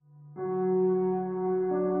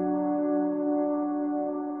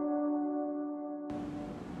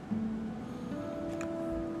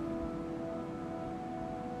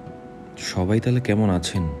সবাই তাহলে কেমন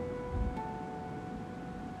আছেন?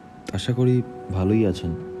 আশা করি ভালোই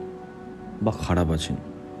আছেন বা খারাপ আছেন।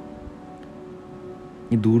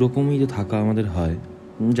 এই দু রকমই যে থাকা আমাদের হয়।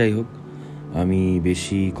 যাই হোক, আমি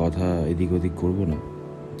বেশি কথা এদিক ওদিক করবো না,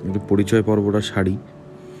 একটু পরিচয় পর্বটা সারি।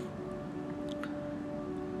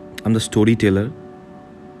 আম দ্য স্টোরি টেলার।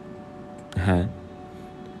 হ্যাঁ,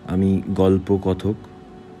 আমি গল্প কথক।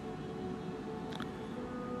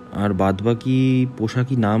 আর বাদবাকি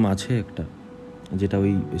পোশাকি নাম আছে একটা, যেটা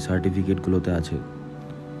ওই সার্টিফিকেটগুলোতে আছে।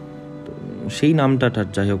 তো সেই নামটা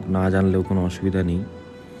যাই হোক, না জানলেও কোনো অসুবিধা নেই।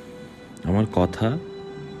 আমার কথা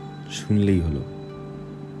শুনলেই হলো।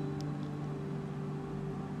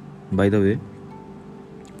 বাই দ্য ওয়ে,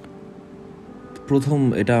 প্রথম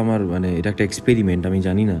এটা আমার এটা একটা এক্সপেরিমেন্ট। আমি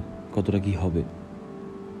জানি না কতটা কি হবে।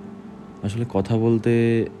 আসলে কথা বলতে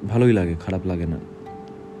ভালোই লাগে, খারাপ লাগে না।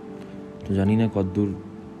 তো জানি না কতদূর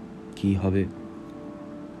কি হবে,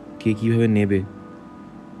 কে কীভাবে নেবে,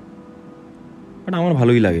 বাট আমার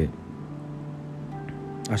ভালোই লাগে।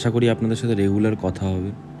 আশা করি আপনাদের সাথে রেগুলার কথা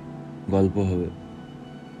হবে, গল্প হবে।